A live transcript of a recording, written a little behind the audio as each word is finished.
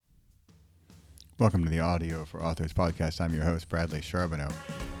Welcome to the Audio for Authors podcast. I'm your host, Bradley Charbonneau.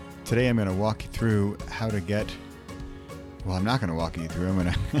 Today I'm going to walk you through how to get... Well, I'm not going to walk you through. I'm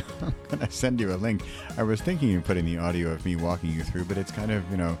going to send you a link. I was thinking of putting the audio of me walking you through, but it's kind of,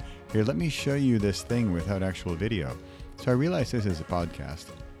 here, let me show you this thing without actual video. So I realized this is a podcast.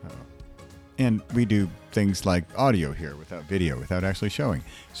 And we do things like audio here without video, without actually showing.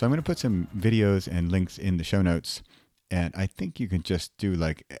 So I'm going to put some videos and links in the show notes. And I think you can just do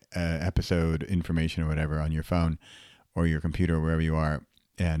like episode information or whatever on your phone or your computer or wherever you are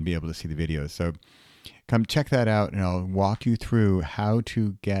and be able to see the videos. So come check that out and I'll walk you through how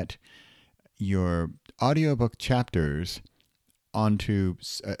to get your audiobook chapters onto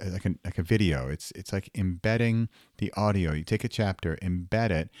like a video. It's like embedding the audio. You take a chapter, embed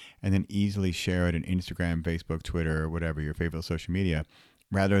it, and then easily share it on Instagram, Facebook, Twitter, or whatever, your favorite social media,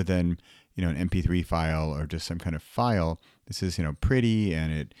 rather than, an MP3 file or just some kind of file. This is, pretty,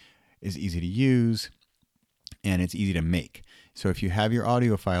 and it is easy to use and it's easy to make. So if you have your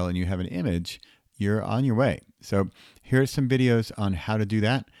audio file and you have an image, you're on your way. So here's some videos on how to do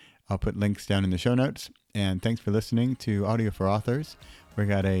that. I'll put links down in the show notes. And thanks for listening to Audio for Authors. We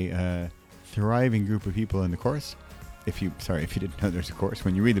got a thriving group of people in the course. If you didn't know there's a course,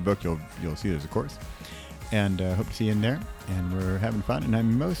 when you read the book, you'll see there's a course. And hope to see you in there. And we're having fun. And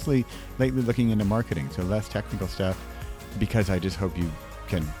I'm mostly lately looking into marketing, so less technical stuff, because I just hope you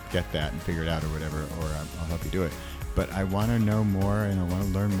can get that and figure it out or whatever, or I'll help you do it. But I want to know more, and I want to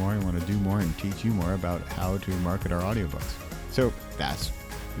learn more, and I want to do more and teach you more about how to market our audiobooks. So that's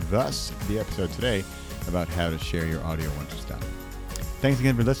thus the episode today about how to share your audio once it's done. Thanks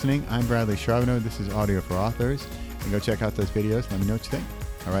again for listening. I'm Bradley Charbonneau. This is Audio for Authors. And go check out those videos. Let me know what you think.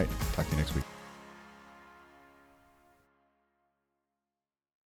 All right. Talk to you next week.